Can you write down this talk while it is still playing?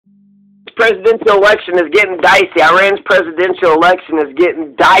presidential election is getting dicey. Iran's presidential election is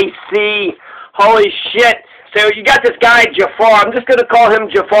getting dicey. Holy shit. So you got this guy, Jafar. I'm just going to call him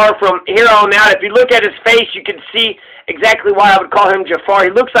Jafar from here on out. If you look at his face, you can see exactly why I would call him Jafar.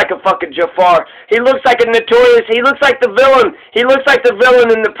 He looks like a fucking Jafar. He looks like a notorious. He looks like the villain. He looks like the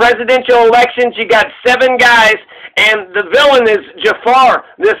villain in the presidential elections. You got 7 guys, and the villain is Jafar,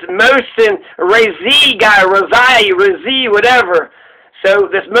 this Mohsen Razi guy, Razi, whatever. So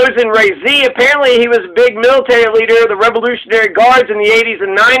this Mohsen Razi, apparently he was a big military leader of the Revolutionary Guards in the 80s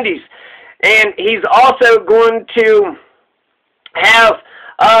and 90s. And he's also going to have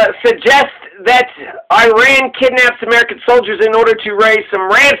suggest that Iran kidnaps American soldiers in order to raise some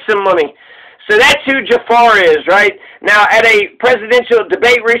ransom money. So that's who Jafar is, right? Now, at a presidential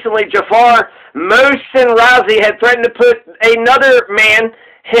debate recently, Jafar Mohsen Razi had threatened to put another man,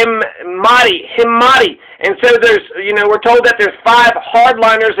 Himadi. And so there's, we're told that there's 5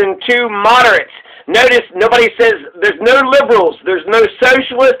 hardliners and 2 moderates. Notice nobody says there's no liberals, there's no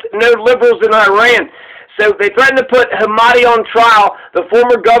socialists, no liberals in Iran. So they threatened to put Himadi on trial, the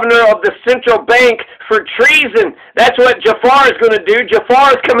former governor of the central bank, for treason. That's what Jafar is going to do.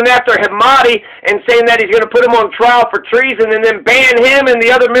 Jafar is coming after Himadi and saying that he's going to put him on trial for treason and then ban him and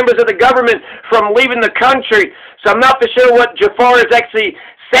the other members of the government from leaving the country. So I'm not for sure what Jafar is actually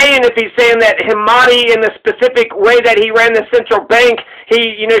saying, if he's saying that Himadi, in the specific way that he ran the central bank,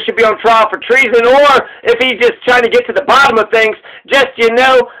 he, should be on trial for treason, or if he's just trying to get to the bottom of things, just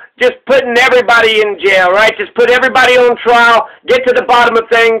putting everybody in jail, right? Just put everybody on trial, get to the bottom of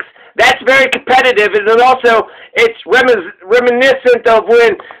things. That's very competitive, and then also it's reminiscent of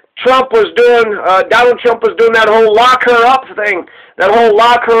when Donald Trump was doing that whole lock her up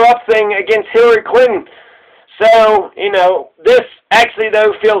thing against Hillary Clinton. So, this actually,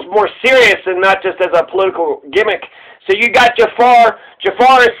 though, feels more serious and not just as a political gimmick. So you got Jafar.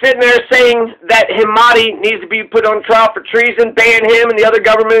 Jafar is sitting there saying that Himadi needs to be put on trial for treason, ban him and the other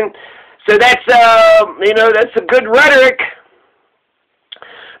government. So that's, that's a good rhetoric.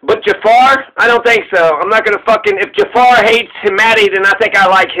 But Jafar, I don't think so. I'm not going to if Jafar hates Himadi, then I think I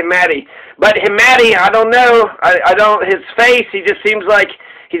like Himadi. But Himadi, I don't know. His face, he just seems like,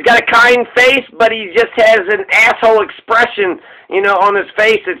 he's got a kind face, but he just has an asshole expression, on his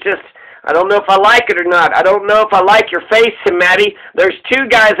face. It's just, I don't know if I like it or not. I don't know if I like your face, Himadi. There's 2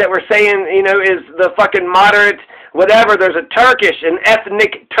 guys that were saying, is the fucking moderate, whatever. There's a an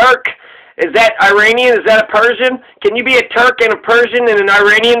ethnic Turk. Is that Iranian? Is that a Persian? Can you be a Turk and a Persian and an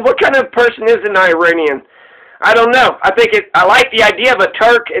Iranian? What kind of person is an Iranian? I don't know. I like the idea of a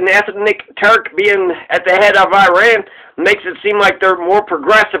Turk, an ethnic Turk, being at the head of Iran. Makes it seem like they're more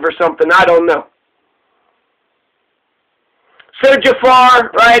progressive or something. I don't know. So Jafar,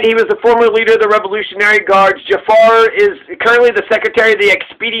 right, he was the former leader of the Revolutionary Guards. Jafar is currently the secretary of the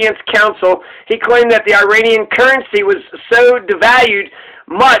Expedience Council. He claimed that the Iranian currency was so devalued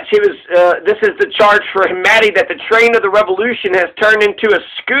much, this is the charge for Himadi, that the train of the revolution has turned into a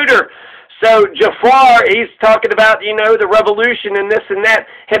scooter. So Jafar, he's talking about, the revolution and this and that.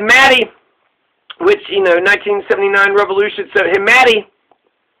 Himadi, which, 1979 revolution. So Himadi,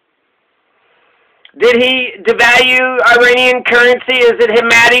 did he devalue Iranian currency? Is it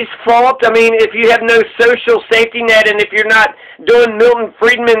Himadi's fault? I mean, if you have no social safety net and if you're not doing Milton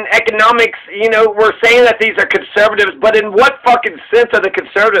Friedman economics, we're saying that these are conservatives, but in what fucking sense are the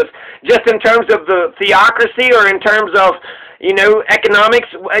conservatives? Just in terms of the theocracy or in terms of, economics?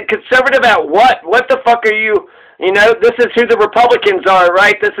 Conservative at what? What the fuck are you? This is who the Republicans are,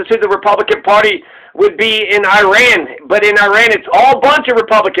 right? This is who the Republican Party would be in Iran. But in Iran, it's all a bunch of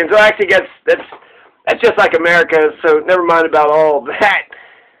Republicans. Well, actually, that's just like America, so never mind about all of that.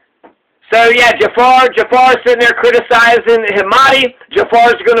 So, yeah, Jafar's sitting there criticizing Himadi.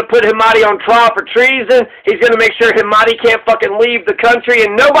 Jafar's going to put Himadi on trial for treason. He's going to make sure Himadi can't fucking leave the country,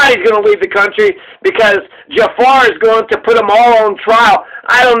 and nobody's going to leave the country because Jafar is going to put them all on trial.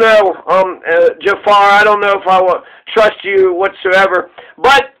 I don't know, Jafar, I don't know if I will trust you whatsoever,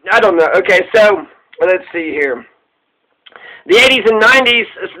 but I don't know. Okay, so let's see here. The 80s and 90s,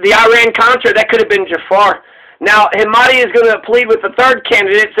 the Iran-Contra, that could have been Jafar. Now, Himadi is going to plead with the 3rd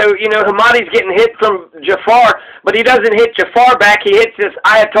candidate, so, Himadi's getting hit from Jafar, but he doesn't hit Jafar back. He hits this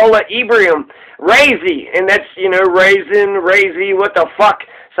Ayatollah Ibrahim Razi, and that's, Razi, what the fuck?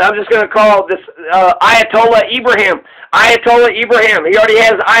 So I'm just going to call this Ayatollah Ibrahim. Ayatollah Ibrahim. He already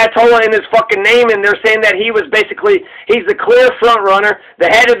has Ayatollah in his fucking name, and they're saying that he's the clear front runner, the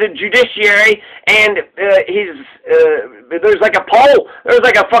head of the judiciary, and there's like a poll. There was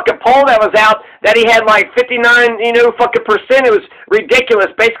like a fucking poll that was out that he had like 59, fucking percent. It was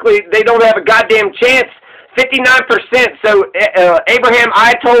ridiculous. Basically, they don't have a goddamn chance. 59%. So Abraham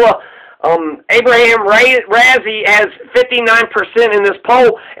Ayatollah Abraham Razi has 59% in this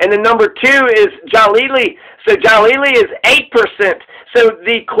poll, and the number 2 is Jalili. So Jalili is 8%. So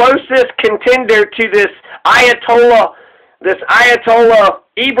the closest contender to this Ayatollah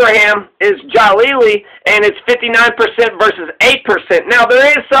Ibrahim is Jalili, and it's 59% versus 8%. Now, there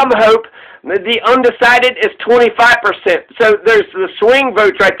is some hope. The undecided is 25%. So there's the swing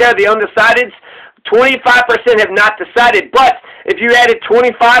votes right there. The undecideds, 25% have not decided. But if you added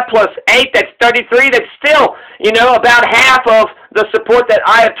 25 plus 8, that's 33. That's still, you know, about half of the support that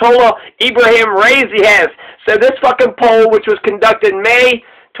Ayatollah Ibrahim Razi has. So this fucking poll, which was conducted May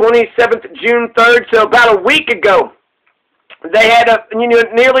 27th, June 3rd, so about a week ago, they had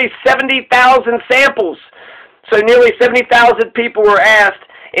nearly 70,000 samples. So nearly 70,000 people were asked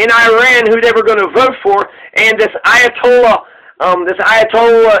in Iran who they were going to vote for, and this Ayatollah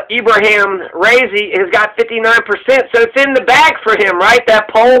Ibrahim Razi has got 59%, so it's in the bag for him, right? That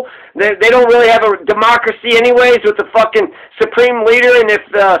poll, they don't really have a democracy anyways with the fucking supreme leader, and if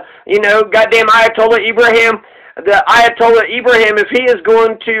goddamn Ayatollah Ibrahim, if he is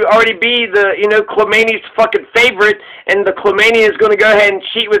going to already be the, Khomenai's fucking favorite, and the Khomeini is going to go ahead and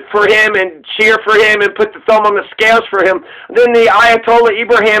cheat for him and cheer for him and put the thumb on the scales for him, then the Ayatollah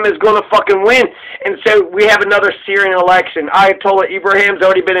Ibrahim is going to fucking win. And so we have another Syrian election. Ayatollah Ibrahim's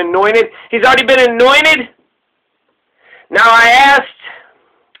already been anointed. He's already been anointed. Now I asked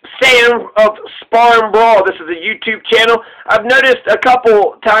Sam of Spar and Brawl. This is a YouTube channel. I've noticed a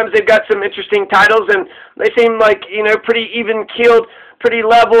couple times they've got some interesting titles, and they seem like, pretty even-keeled, pretty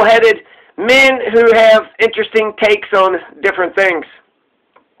level-headed men who have interesting takes on different things.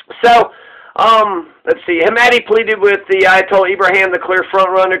 So, let's see. Hamadi pleaded with the Ayatollah Ibrahim, the clear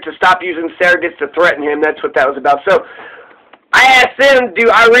frontrunner, to stop using surrogates to threaten him. That's what that was about. So, I asked them, do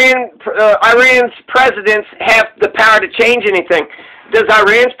Iran's presidents have the power to change anything? Does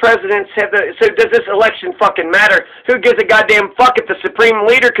Iran's presidents have so does this election fucking matter? Who gives a goddamn fuck if the supreme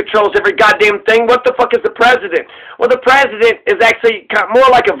leader controls every goddamn thing? What the fuck is the president? Well, the president is actually more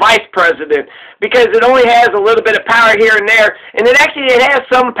like a vice president, because it only has a little bit of power here and there, and it has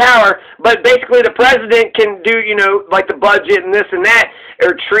some power, but basically the president can do, like the budget and this and that,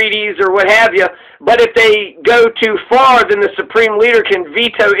 or treaties or what have you, but if they go too far, then the supreme leader can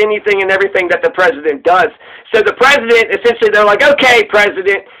veto anything and everything that the president does. So the president, essentially, they're like, okay,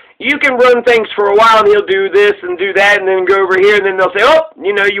 president, you can run things for a while, and he'll do this and do that, and then go over here, and then they'll say, oh,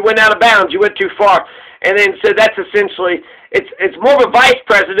 you went out of bounds, you went too far. And then, so that's essentially, it's more of a vice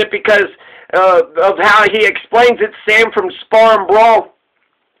president because of how he explains it. Sam from Spar and Brawl,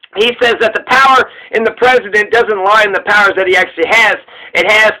 he says that the power in the president doesn't lie in the powers that he actually has. It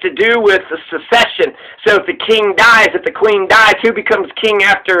has to do with the succession. So if the king dies, if the queen dies, who becomes king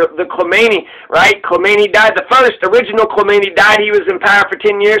after the Khomeini, right? Khomeini died. The first original Khomeini died. He was in power for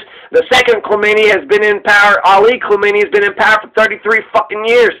 10 years. The second Khomeini has been in power. Ali Khomeini has been in power for 33 fucking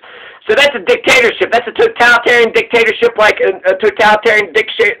years. So that's a dictatorship. That's a totalitarian dictatorship, like a totalitarian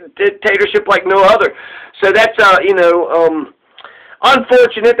dictatorship like no other. So that's,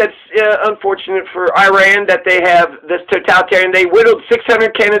 unfortunate. That's unfortunate for Iran that they have this totalitarian. They whittled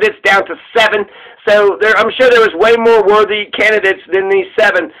 600 candidates down to 7. So I'm sure there was way more worthy candidates than these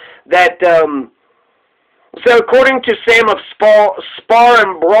 7. That so according to Sam of Spar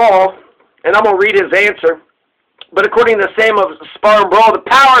and Brawl, and I'm gonna read his answer. But according to Sam of Spar and Brawl, the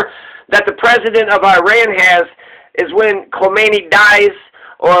power that the president of Iran has is when Khomeini dies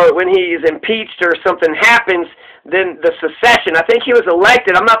or when he is impeached or something happens, then the secession. I think he was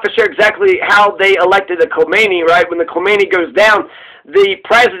elected. I'm not for sure exactly how they elected the Khomeini, right? When the Khomeini goes down, the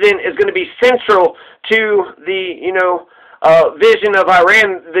president is going to be central to the, vision of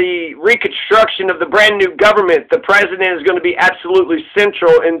Iran, the reconstruction of the brand new government. The president is going to be absolutely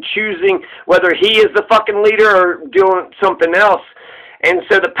central in choosing whether he is the fucking leader or doing something else. And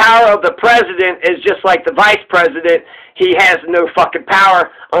so the power of the president is just like the vice president. He has no fucking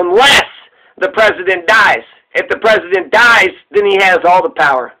power unless the president dies. If the president dies, then he has all the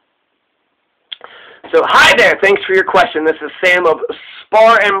power. So, hi there. Thanks for your question. This is Sam of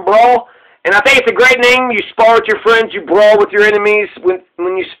Spar and Brawl. And I think it's a great name. You spar with your friends. You brawl with your enemies. When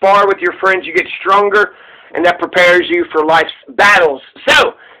you spar with your friends, you get stronger. And that prepares you for life's battles.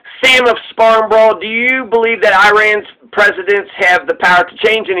 So, Sam of Spar and Brawl, do you believe that Iran's presidents have the power to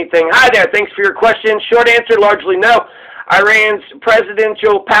change anything? Hi there. Thanks for your question. Short answer, largely no. Iran's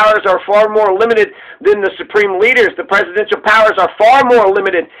presidential powers are far more limited than the supreme leaders. The presidential powers are far more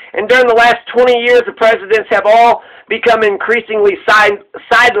limited. And during the last 20 years, the presidents have all become increasingly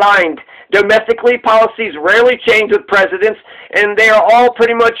sidelined. Domestically, policies rarely change with presidents, and they are all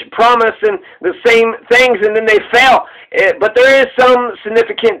pretty much promising the same things, and then they fail. But there is some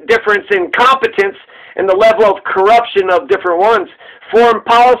significant difference in competence and the level of corruption of different ones. Foreign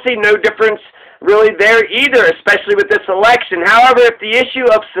policy, no difference really there either, especially with this election. However, if the issue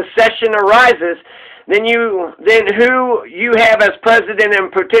of secession arises, then who you have as president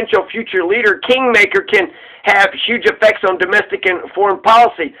and potential future leader, kingmaker, can have huge effects on domestic and foreign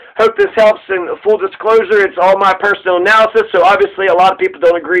policy. Hope this helps. In full disclosure, it's all my personal analysis, so obviously a lot of people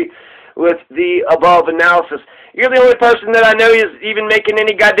don't agree with the above analysis. You're the only person that I know is even making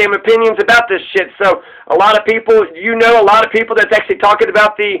any goddamn opinions about this shit. So a lot of people, a lot of people that's actually talking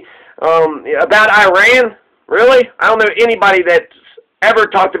about about Iran. Really? I don't know anybody that's ever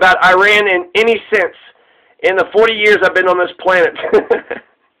talked about Iran in any sense in the 40 years I've been on this planet.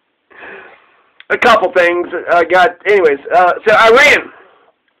 A couple things. So Iran.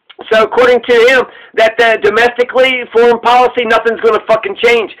 So according to him, that domestically, foreign policy, nothing's going to fucking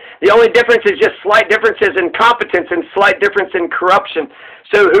change. The only difference is just slight differences in competence and slight difference in corruption.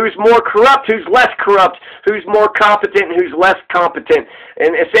 So who's more corrupt, who's less corrupt, who's more competent, who's less competent.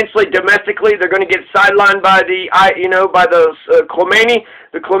 And essentially, domestically, they're going to get sidelined by the Khomenai.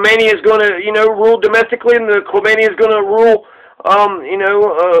 The Khomenai is going to, rule domestically, and the Khomenai is going to rule,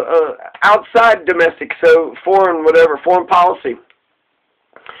 outside domestic. So foreign policy.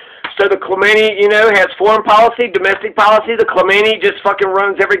 So the Khomeini, has foreign policy, domestic policy. The Khomeini just fucking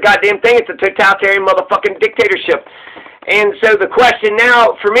runs every goddamn thing. It's a totalitarian motherfucking dictatorship. And so the question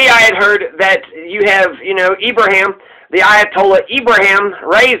now, for me, I had heard that you have, Ibrahim, the Ayatollah Ibrahim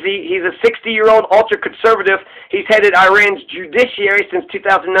Raisi. He's a 60-year-old ultra-conservative. He's headed Iran's judiciary since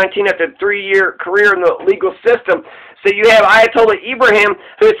 2019 after a 3-year career in the legal system. So you have Ayatollah Ibrahim,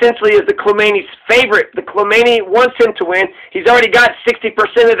 who essentially is the Khomeini's favorite. The Khomeini wants him to win. He's already got 60%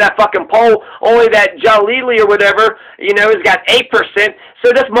 of that fucking poll. Only that Jalili or whatever, has got 8%. So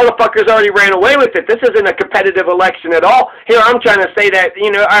this motherfucker's already ran away with it. This isn't a competitive election at all. Here I'm trying to say that,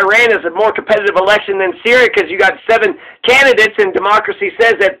 Iran is a more competitive election than Syria because you got 7 candidates, and democracy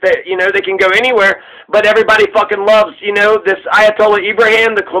says that, they can go anywhere. But everybody fucking loves, this Ayatollah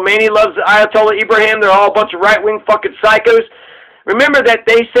Ibrahim. The Khomeini loves Ayatollah Ibrahim. They're all a bunch of right-wing fucking psychos. Remember that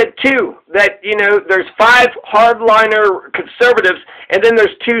they said, too, that, there's 5 hardliner conservatives, and then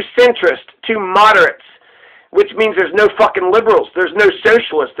there's 2 centrists, 2 moderates, which means there's no fucking liberals. There's no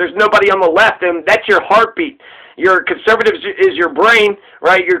socialists. There's nobody on the left, and that's your heartbeat. Your conservative is your brain,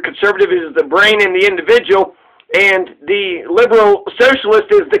 right? Your conservative is the brain and the individual, and the liberal socialist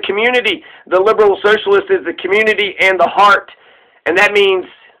is the community. The liberal socialist is the community and the heart, and that means,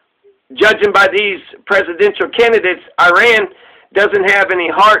 judging by these presidential candidates, Iran doesn't have any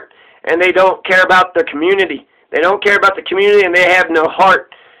heart, and they don't care about the community. They don't care about the community, and they have no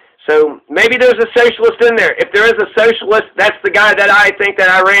heart. So maybe there's a socialist in there. If there is a socialist, that's the guy that I think that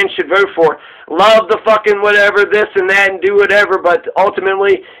Iran should vote for. Love the fucking whatever, this and that, and do whatever, but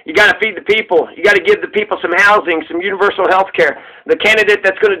ultimately, you got to feed the people. You got to give the people some housing, some universal health care. The candidate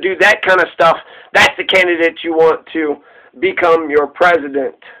that's going to do that kind of stuff, that's the candidate you want to become your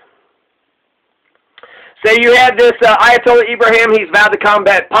president. So you have this Ayatollah Ibrahim. He's vowed to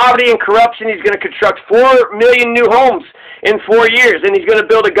combat poverty and corruption. He's going to construct 4 million new homes in 4 years, and he's going to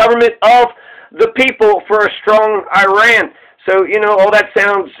build a government of the people for a strong Iran. So, all that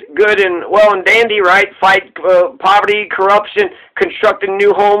sounds good and well and dandy, right? Fight poverty, corruption, constructing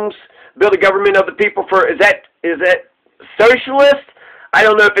new homes, build a government of the people for, is that socialist? I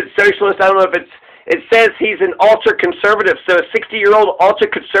don't know if it's socialist. I don't know if it says he's an ultra-conservative. So a 60-year-old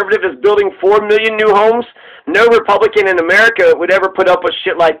ultra-conservative is building 4 million new homes. No Republican in America would ever put up with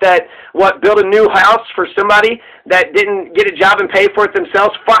shit like that. What, build a new house for somebody that didn't get a job and pay for it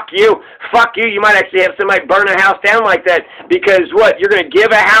themselves? Fuck you. Fuck you. You might actually have somebody burn a house down like that. Because what, you're going to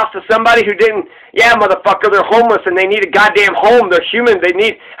give a house to somebody who didn't, yeah, motherfucker, they're homeless and they need a goddamn home. They're human.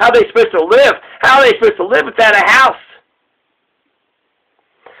 How are they supposed to live? How are they supposed to live without a house?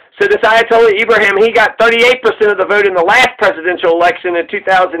 So this Ayatollah Ibrahim, he got 38% of the vote in the last presidential election in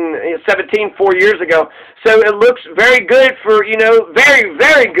 2017, 4 years ago. So it looks very good for, very,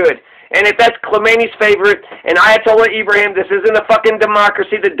 very good. And if that's Khomeini's favorite, and Ayatollah Ibrahim, this isn't a fucking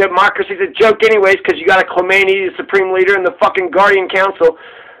democracy. The democracy's a joke anyways, because you got a Khomeini, the supreme leader, and the fucking Guardian Council.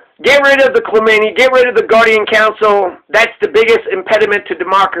 Get rid of the Khomeini, get rid of the Guardian Council. That's the biggest impediment to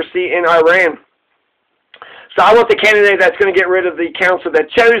democracy in Iran. So I want the candidate that's going to get rid of the council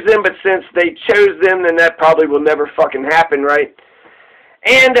that chose them, but since they chose them, then that probably will never fucking happen, right?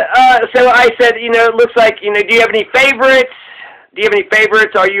 And so I said, it looks like, do you have any favorites? Do you have any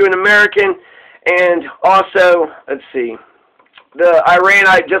favorites? Are you an American? And also, let's see. Iran,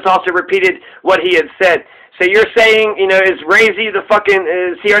 I just also repeated what he had said. So you're saying, you know, is Raisi the fucking,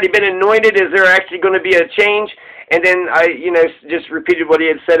 is he already been anointed? Is there actually going to be a change? And then I, you know, just repeated what he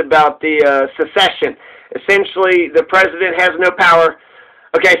had said about the secession. Essentially, the president has no power.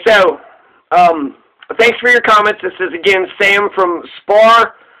 Okay, so thanks for your comments. This is, again, Sam from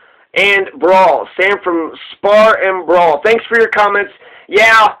Spar and Brawl. Sam from Spar and Brawl. Thanks for your comments.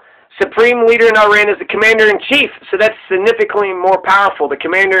 Yeah, Supreme Leader in Iran is the Commander-in-Chief, so that's significantly more powerful, the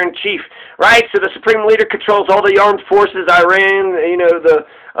Commander-in-Chief, right? So the Supreme Leader controls all the armed forces, Iran, you know, the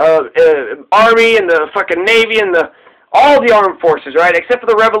Army and the fucking Navy and all the armed forces, right, except for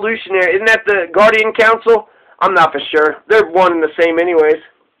the Revolutionary. Isn't that the Guardian Council? I'm not for sure. They're one and the same anyways.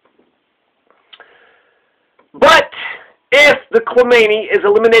 But if the Khomeini is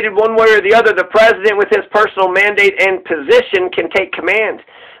eliminated one way or the other, the president with his personal mandate and position can take command.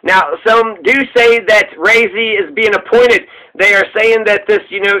 Now, some do say that Raisi is being appointed. They are saying that this,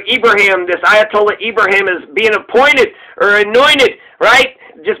 you know, Ibrahim, this Ayatollah Ibrahim is being appointed or anointed, right?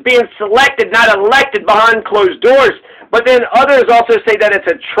 Just being selected, not elected behind closed doors. But then others also say that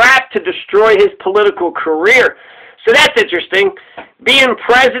it's a trap to destroy his political career. So that's interesting. Being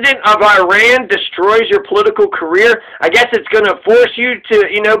president of Iran destroys your political career. I guess it's going to force you to,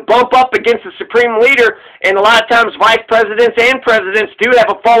 you know, bump up against the supreme leader. And a lot of times vice presidents and presidents do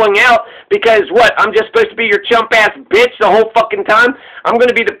have a falling out because, what, I'm just supposed to be your chump-ass bitch the whole fucking time? I'm going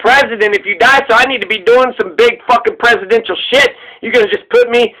to be the president if you die, so I need to be doing some big fucking presidential shit. You're going to just put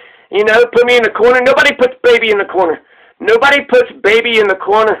me, you know, put me in the corner. Nobody puts baby in the corner. Nobody puts baby in the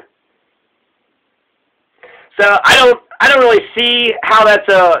corner. So I don't really see how that's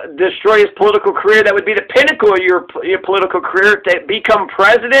destroy his political career. That would be the pinnacle of your political career, to become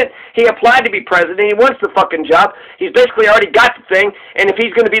president. He applied to be president. He wants the fucking job. He's basically already got the thing. And if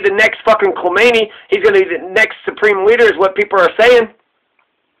he's going to be the next fucking Khomeini, he's going to be the next supreme leader, is what people are saying.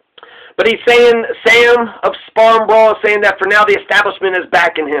 But he's saying, Sam of Spar and Brawl is saying that for now the establishment is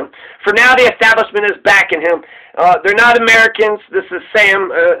backing him. For now the establishment is backing him. They're not Americans. This is Sam,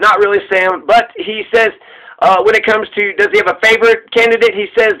 not really Sam, but he says, when it comes to, does he have a favorite candidate? He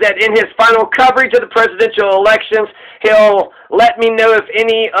says that in his final coverage of the presidential elections, he'll let me know if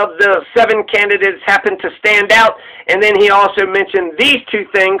any of the 7 candidates happen to stand out. And then he also mentioned these 2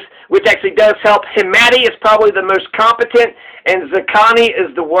 things, which actually does help. Himati is probably the most competent, and Zakhani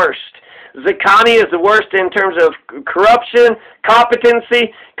is the worst. Zakhani is the worst in terms of corruption,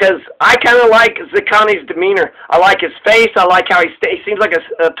 competency, because I kind of like Zakhani's demeanor. I like his face. I like how he seems like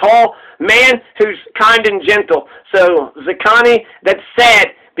a tall man who's kind and gentle. So Zakhani, that's sad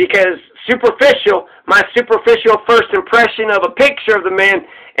because my superficial first impression of a picture of the man,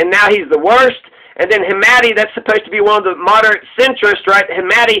 and now he's the worst. And then Himati, that's supposed to be one of the moderate centrists, right?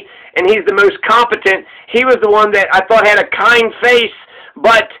 Himati, and he's the most competent. He was the one that I thought had a kind face,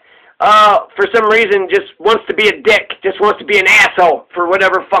 but for some reason just wants to be a dick, just wants to be an asshole for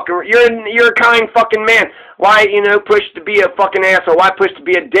whatever fucking, you're a kind fucking man. Why, you know, push to be a fucking asshole? Why push to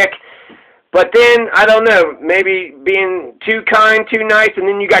be a dick? But then, I don't know, maybe being too kind, too nice, and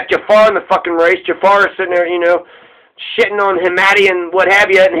then you got Jafar in the fucking race. Jafar is sitting there, you know, shitting on Himati and what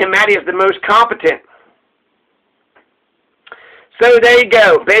have you, and Himati is the most competent. So there you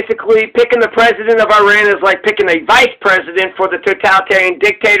go. Basically, picking the president of Iran is like picking a vice president for the totalitarian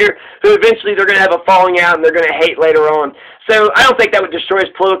dictator who eventually they're going to have a falling out and they're going to hate later on. So I don't think that would destroy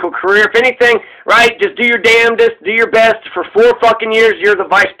his political career. If anything, right, just do your damnedest, do your best. For 4 fucking years, you're the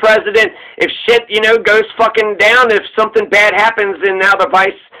vice president. If shit, you know, goes fucking down, if something bad happens, then now the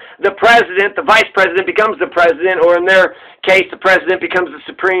vice president becomes the president, or in their case, the president becomes the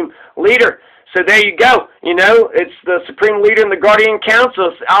supreme leader. So there you go. You know, it's the Supreme Leader and the Guardian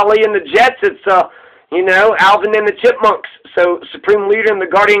Council. It's Ali and the Jets. It's, you know, Alvin and the Chipmunks. So Supreme Leader and the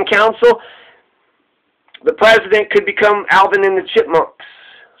Guardian Council. The President could become Alvin and the Chipmunks.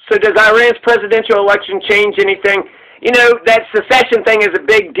 So does Iran's presidential election change anything? You know, that secession thing is a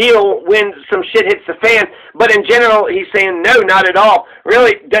big deal when some shit hits the fan. But in general, he's saying no, not at all.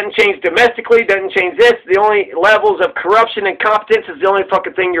 Really, doesn't change domestically, doesn't change this. The only levels of corruption and competence is the only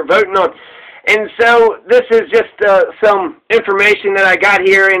fucking thing you're voting on. And so this is just some information that I got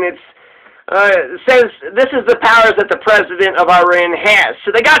here, and it says this is the powers that the president of Iran has.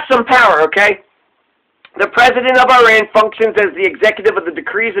 So they got some power, okay? The president of Iran functions as the executive of the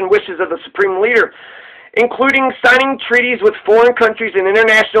decrees and wishes of the supreme leader, including signing treaties with foreign countries and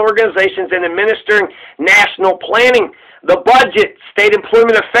international organizations and administering national planning, the budget, state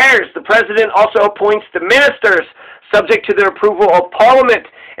employment affairs. The president also appoints the ministers, subject to the approval of Parliament,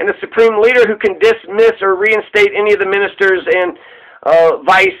 and the supreme leader who can dismiss or reinstate any of the ministers and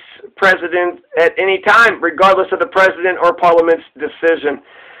vice president at any time, regardless of the president or parliament's decision.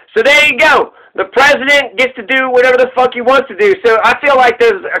 So there you go. The president gets to do whatever the fuck he wants to do. So I feel like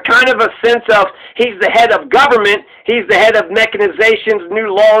there's a kind of a sense of he's the head of government, he's the head of mechanizations,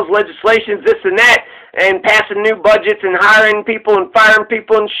 new laws, legislations, this and that, and passing new budgets and hiring people and firing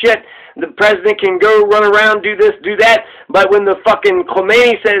people and shit. The president can go run around, do this, do that, but when the fucking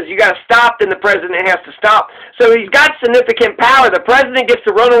Khomenai says you gotta stop, then the president has to stop. So he's got significant power. The president gets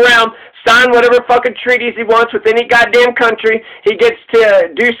to run around, sign whatever fucking treaties he wants with any goddamn country. He gets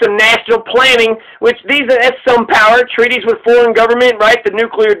to do some national planning, which that's some power. Treaties with foreign government, right? The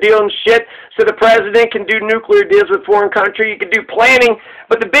nuclear deal and shit. So the president can do nuclear deals with foreign country. You can do planning,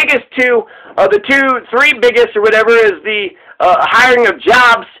 but the biggest three biggest or whatever is the hiring of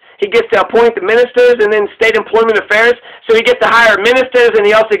jobs. He gets to appoint the ministers and then state employment affairs. So he gets to hire ministers, and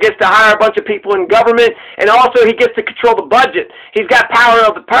he also gets to hire a bunch of people in government, and also he gets to control the budget. He's got power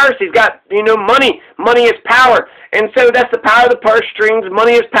of the purse. He's got, money. Money is power. And so that's the power of the purse strings.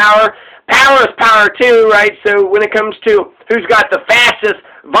 Money is power. Power is power too, right? So when it comes to who's got the fastest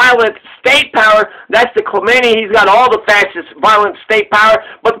violent state power, that's the Khomenai. He's got all the fastest violent state power,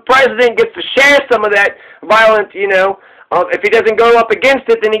 but the president gets to share some of that violent, if he doesn't go up against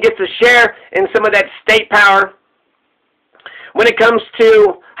it, then he gets a share in some of that state power. When it comes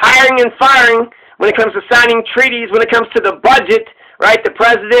to hiring and firing, when it comes to signing treaties, when it comes to the budget, right, the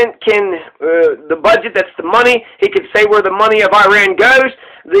president can, the budget, that's the money, he can say where the money of Iran goes.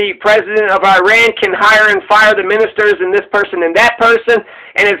 The president of Iran can hire and fire the ministers and this person and that person,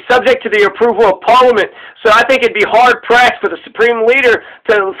 and it's subject to the approval of Parliament. So I think it'd be hard-pressed for the Supreme Leader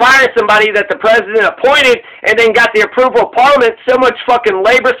to fire somebody that the president appointed and then got the approval of Parliament. So much fucking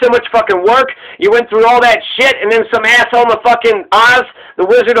labor, so much fucking work. You went through all that shit, and then some asshole in the fucking Oz, the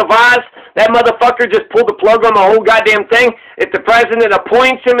Wizard of Oz, that motherfucker just pulled the plug on the whole goddamn thing. If the president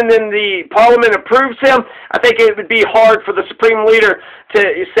appoints him and then the Parliament approves him, I think it would be hard for the Supreme Leader to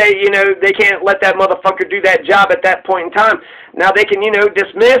say, they can't let that motherfucker do that job at that point in time. Now they can,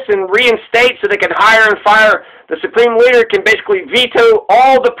 dismiss and reinstate so they can hire and fire. The Supreme Leader can basically veto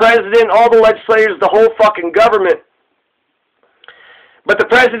all the president, all the legislators, the whole fucking government. But the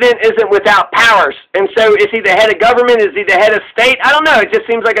president isn't without powers. And so is he the head of government? Is he the head of state? I don't know. It just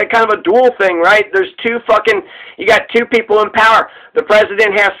seems like a kind of a dual thing, right? You got two people in power. The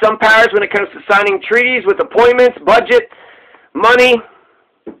president has some powers when it comes to signing treaties with appointments, budget, money.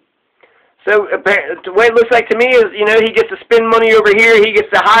 So the way it looks like to me is, he gets to spend money over here, he gets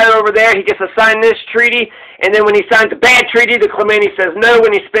to hire over there, he gets to sign this treaty, and then when he signs a bad treaty, the Khomeini says no.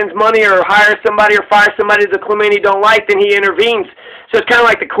 When he spends money or hires somebody or fires somebody the Khomeini don't like, then he intervenes. So it's kind of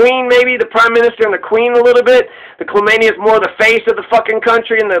like the Queen, maybe, the Prime Minister and the Queen a little bit. The Khomeini is more the face of the fucking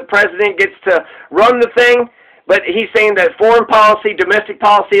country, and the President gets to run the thing. But he's saying that foreign policy, domestic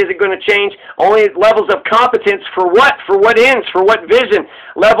policy isn't going to change. Only levels of competence for what? For what ends? For what vision?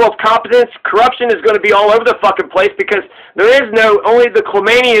 Level of competence, corruption is going to be all over the fucking place because there is only the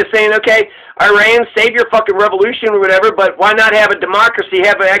Khomeini is saying, okay, Iran, save your fucking revolution or whatever, but why not have a democracy,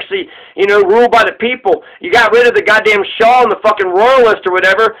 have actually, rule by the people? You got rid of the goddamn Shah and the fucking royalist or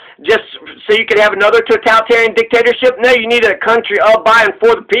whatever just so you could have another totalitarian dictatorship? No, you need a country of, by, and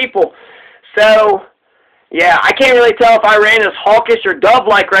for the people. So yeah, I can't really tell if Iran is hawkish or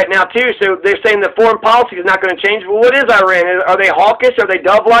dove-like right now, too. So they're saying that foreign policy is not going to change. Well, what is Iran? Are they hawkish? Are they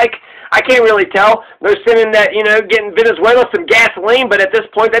dove-like? I can't really tell. They're sending that, getting Venezuela some gasoline, but at this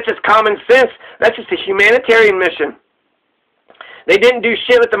point, that's just common sense. That's just a humanitarian mission. They didn't do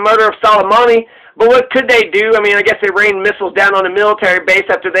shit with the murder of Soleimani, but what could they do? I mean, I guess they rained missiles down on a military base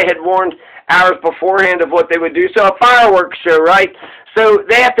after they had warned hours beforehand of what they would do. So a fireworks show, right? So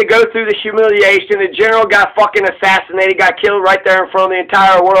they have to go through the humiliation. The general got fucking assassinated, got killed right there in front of the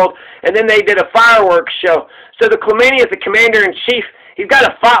entire world, and then they did a fireworks show. So the Khomeini is the commander-in-chief. He's got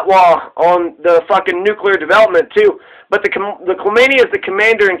a fatwa on the fucking nuclear development, too. But the Khomeini is the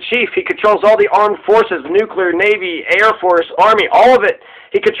commander-in-chief. He controls all the armed forces, nuclear, Navy, Air Force, Army, all of it.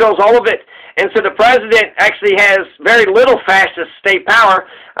 He controls all of it. And so the president actually has very little fascist state power.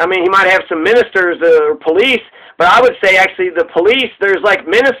 I mean, he might have some ministers or police, but I would say actually the police, there's like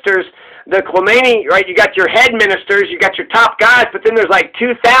ministers. The Khomeini, right, you got your head ministers, you got your top guys, but then there's like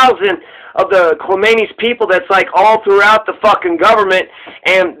 2,000 of the Khomeini's people that's like all throughout the fucking government,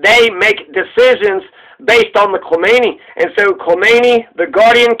 and they make decisions based on the Khomeini. And so Khomeini, the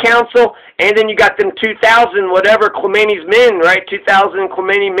Guardian Council, and then you got them 2,000 whatever Khomeini's men, right, 2,000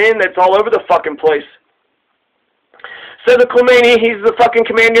 Khomeini men that's all over the fucking place. So the Khomeini, he's the fucking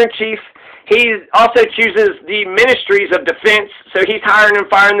commander-in-chief. He also chooses the ministries of defense, so he's hiring and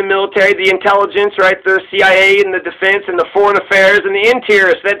firing the military, the intelligence, right, the CIA and the defense and the foreign affairs and the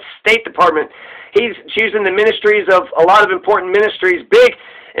interior, so that's State Department. He's choosing the ministries of a lot of important ministries, big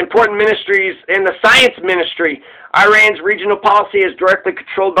important ministries in the science ministry. Iran's regional policy is directly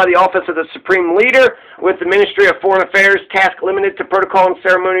controlled by the Office of the Supreme Leader, with the Ministry of Foreign Affairs task limited to protocol and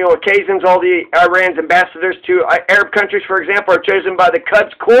ceremonial occasions. All the Iran's ambassadors to Arab countries, for example, are chosen by the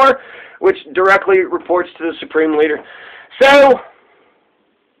Quds Corps, which directly reports to the Supreme Leader. So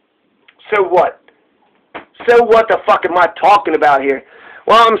what? So what the fuck am I talking about here?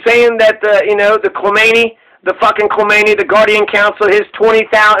 Well, I'm saying that the Khomenai, the fucking Khomenai, the Guardian Council, his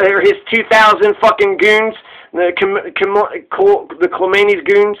 20,000 or his 2,000 fucking goons, the Khomenai's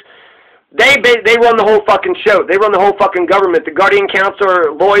goons, they run the whole fucking show. They run the whole fucking government. The Guardian Council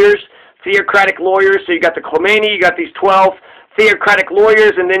are lawyers, theocratic lawyers. So you got the Khomeini, you got these 12 theocratic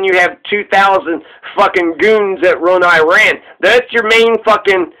lawyers, and then you have 2,000 fucking goons that run Iran. That's your main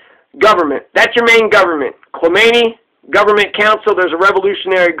fucking government. That's your main government. Khomeini, Government Council, there's a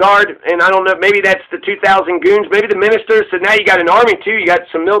Revolutionary Guard, and I don't know, maybe that's the 2,000 goons, maybe the ministers, so now you got an army too, you got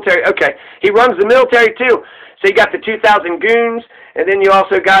some military. Okay, he runs the military too. So you got the 2,000 goons, and then you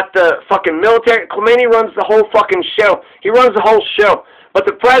also got the fucking military. Khomeini runs the whole fucking show. He runs the whole show. But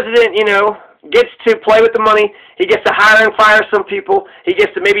the president, gets to play with the money. He gets to hire and fire some people. He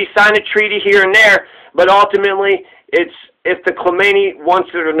gets to maybe sign a treaty here and there, but ultimately it's if the Khomeini wants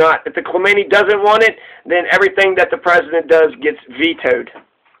it or not. If the Khomeini doesn't want it, then everything that the president does gets vetoed.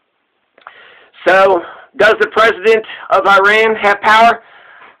 So, does the president of Iran have power?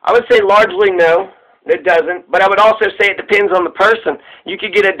 I would say largely no, it doesn't. But I would also say it depends on the person. You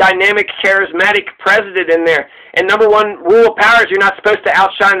could get a dynamic, charismatic president in there. And number one rule of power is you're not supposed to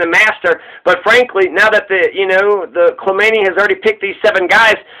outshine the master. But frankly, now that the Khomeini has already picked these 7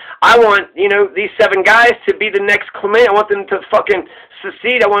 guys, I want, these 7 guys to be the next Khomeini. I want them to fucking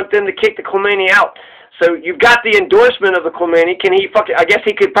secede. I want them to kick the Khomeini out. So you've got the endorsement of the Khomeini. Can he I guess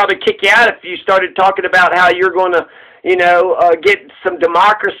he could probably kick you out if you started talking about how you're going to, get some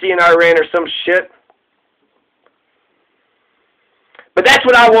democracy in Iran or some shit. But that's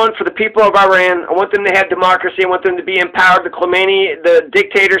what I want for the people of Iran. I want them to have democracy. I want them to be empowered. The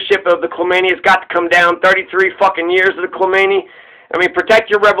dictatorship of the Khomeini has got to come down. 33 fucking years of the Khomeini. I mean, protect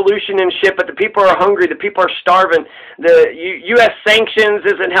your revolution and shit, but the people are hungry. The people are starving. The U.S. sanctions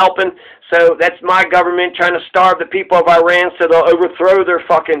isn't helping, so that's my government trying to starve the people of Iran so they'll overthrow their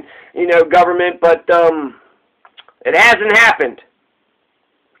fucking, government, but it hasn't happened.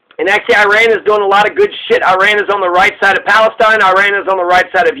 And actually, Iran is doing a lot of good shit. Iran is on the right side of Palestine. Iran is on the right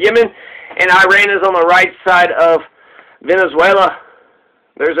side of Yemen. And Iran is on the right side of Venezuela.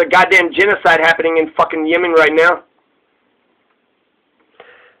 There's a goddamn genocide happening in fucking Yemen right now.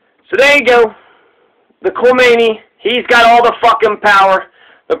 So there you go. The Khomeini, he's got all the fucking power.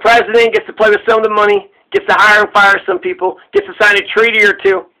 The president gets to play with some of the money, gets to hire and fire some people, gets to sign a treaty or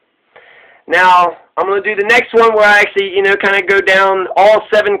two. Now, I'm going to do the next one where I actually, kind of go down all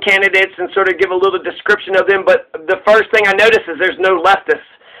 7 candidates and sort of give a little description of them. But the first thing I notice is there's no leftists.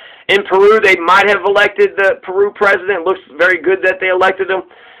 In Peru, they might have elected the Peru president. It looks very good that they elected him.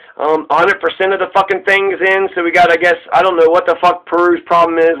 100% of the fucking thing's in, so we got, I guess, I don't know what the fuck Peru's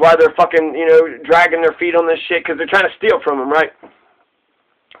problem is, why they're fucking, dragging their feet on this shit, because they're trying to steal from them, right?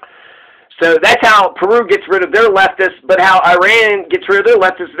 So that's how Peru gets rid of their leftists, but how Iran gets rid of their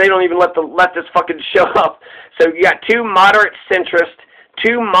leftists, they don't even let the leftists fucking show up. So you got 2 moderate centrists,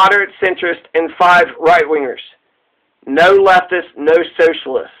 and 5 right-wingers. No leftists, no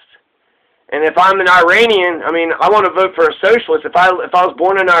socialists. And if I'm an Iranian, I mean, I want to vote for a socialist. If I was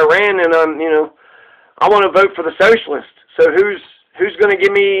born in Iran and I want to vote for the socialist. So who's going to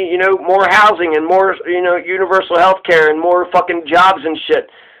give me, more housing and more, universal health care and more fucking jobs and shit?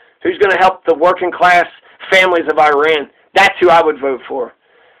 Who's going to help the working class families of Iran? That's who I would vote for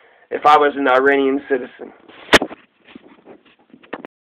if I was an Iranian citizen.